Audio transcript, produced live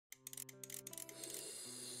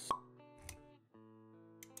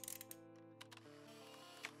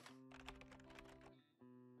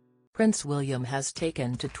Prince William has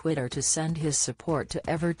taken to Twitter to send his support to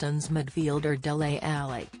Everton's midfielder Dele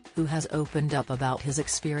Alli, who has opened up about his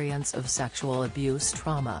experience of sexual abuse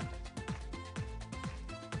trauma.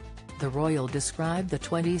 The royal described the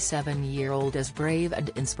 27-year-old as brave and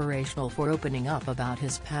inspirational for opening up about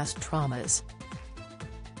his past traumas.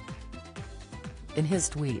 In his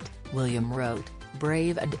tweet, William wrote,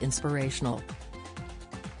 "Brave and inspirational.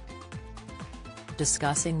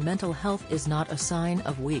 Discussing mental health is not a sign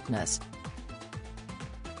of weakness.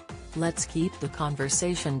 Let's keep the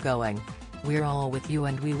conversation going. We're all with you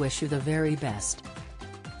and we wish you the very best."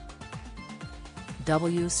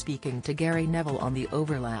 Speaking to Gary Neville on The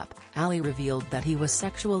Overlap, Alli revealed that he was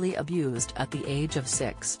sexually abused at the age of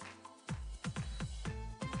 6.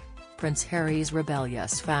 Prince Harry's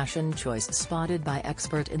rebellious fashion choice spotted by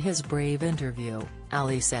expert in his Brave interview,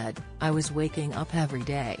 Alli said, "I was waking up every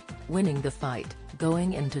day, winning the fight,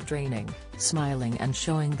 going into training, smiling and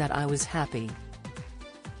showing that I was happy.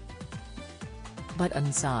 But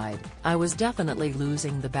inside, I was definitely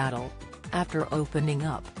losing the battle." After opening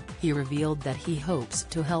up, he revealed that he hopes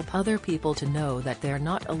to help other people to know that they're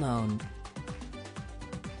not alone.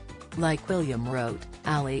 Like William wrote,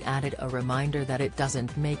 Alli added a reminder that it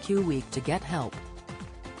doesn't make you weak to get help.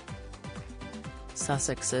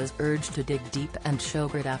 Sussex's urge to dig deep and show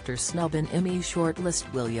grit after snubbing Emmy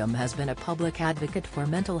shortlist. William has been a public advocate for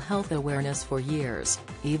mental health awareness for years,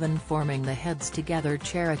 even forming the Heads Together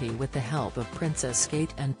charity with the help of Princess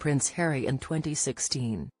Kate and Prince Harry in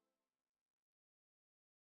 2016.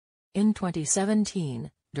 In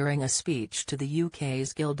 2017, during a speech to the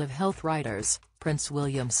UK's Guild of Health Writers, Prince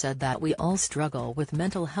William said that we all struggle with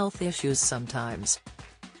mental health issues sometimes.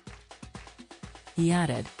 He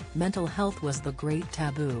added, "Mental health was the great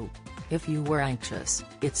taboo. If you were anxious,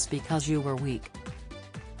 it's because you were weak.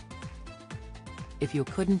 If you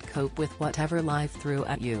couldn't cope with whatever life threw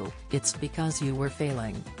at you, it's because you were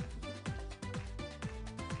failing."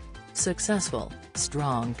 Successful,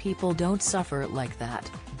 strong people don't suffer like that,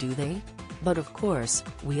 do they? But of course,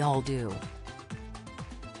 we all do.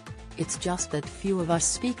 It's just that few of us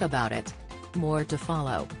speak about it. More to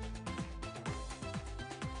follow.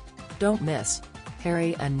 Don't miss: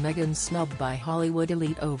 Harry and Meghan snubbed by Hollywood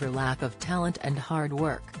elite over lack of talent and hard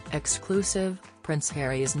work. Exclusive: Prince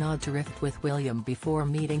Harry's nod to rift with William before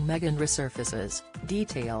meeting Meghan resurfaces.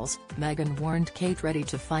 Details: Meghan warned Kate ready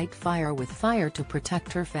to fight fire with fire to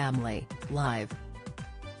protect her family. Live.